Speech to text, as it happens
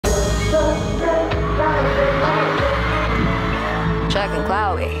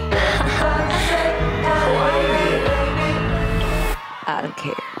Chloe. Who are you? I don't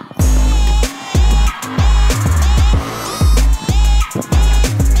care.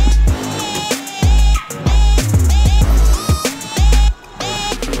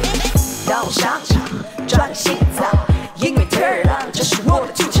 当我上场，抓你心脏，音乐 turn on， 这是我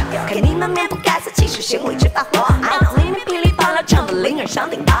的主场。看你们面不改色，其实心里直发慌。I know 里面噼里啪啦唱的铃儿响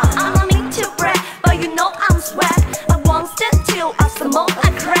叮当。I'm not mean to brag, but you know I'm swag. I won't stand till I smoke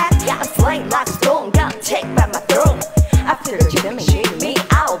I crack. I'm flying like a stone, gonna take back my throne. After 全民学me,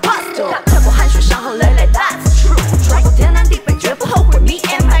 I'll bust through. 看过汗水，伤痕累累 ，That's true. 穿过天南地北，绝不后悔。Me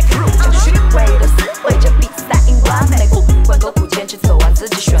and my crew， 这虚伪的思维，这比赛赢完美。不管多苦，坚持走完自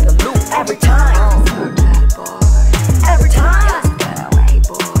己选的路。Every time, every time,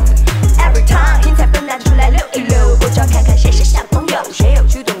 every time， 天才笨蛋出来溜一溜，我就要看看谁是小朋友，谁有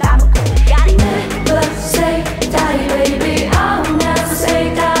驱动他们恐惧压力。Never say die, baby, I'll never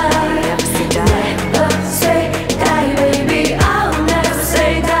say die. Never say die, baby, I'll never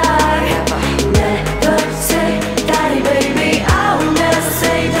say die. Never say die, baby, I'll never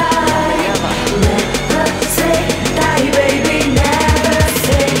say die. Never say die, baby, never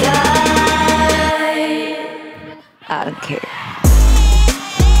say die. I don't care.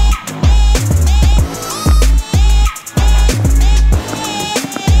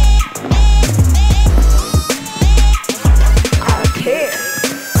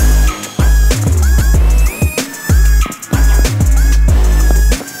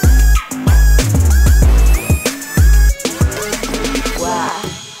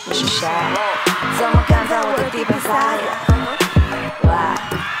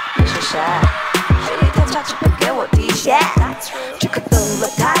这可等了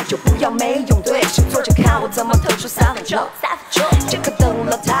太久，不要没用对手，坐着看我怎么投出三分球。这可等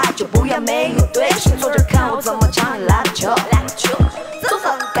了太久，不要没有对手，坐着看我怎么唱你来个球。综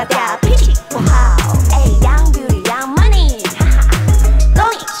合高调，脾气不好，哎 ，Young Beauty Young Money， 哈哈，容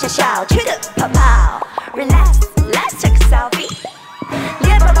易小小吹的泡泡 ，Relax，Let's take a selfie，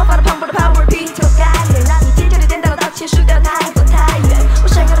 脸把头发的胖不的 Power 劈头盖脸，让你尖叫的颠倒的道歉，输掉太走太远，我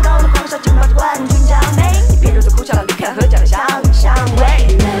闪耀的高的皇上，紧抱着冠军奖杯。别人都哭笑了，离开合家的香香味。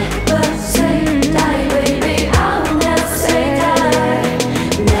Never say die, baby, I'll never say die.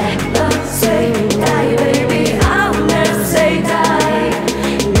 Never say die, baby, I'll never say die.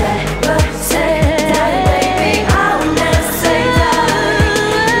 Never say die, baby, I'll never say die.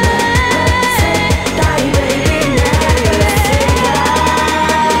 Never say die, baby, never say die.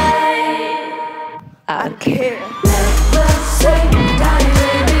 I don't care. Never say die,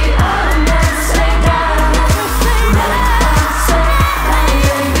 baby, I'll never say die.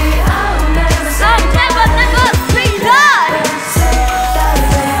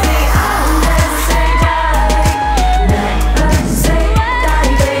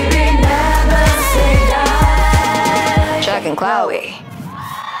 Chloe.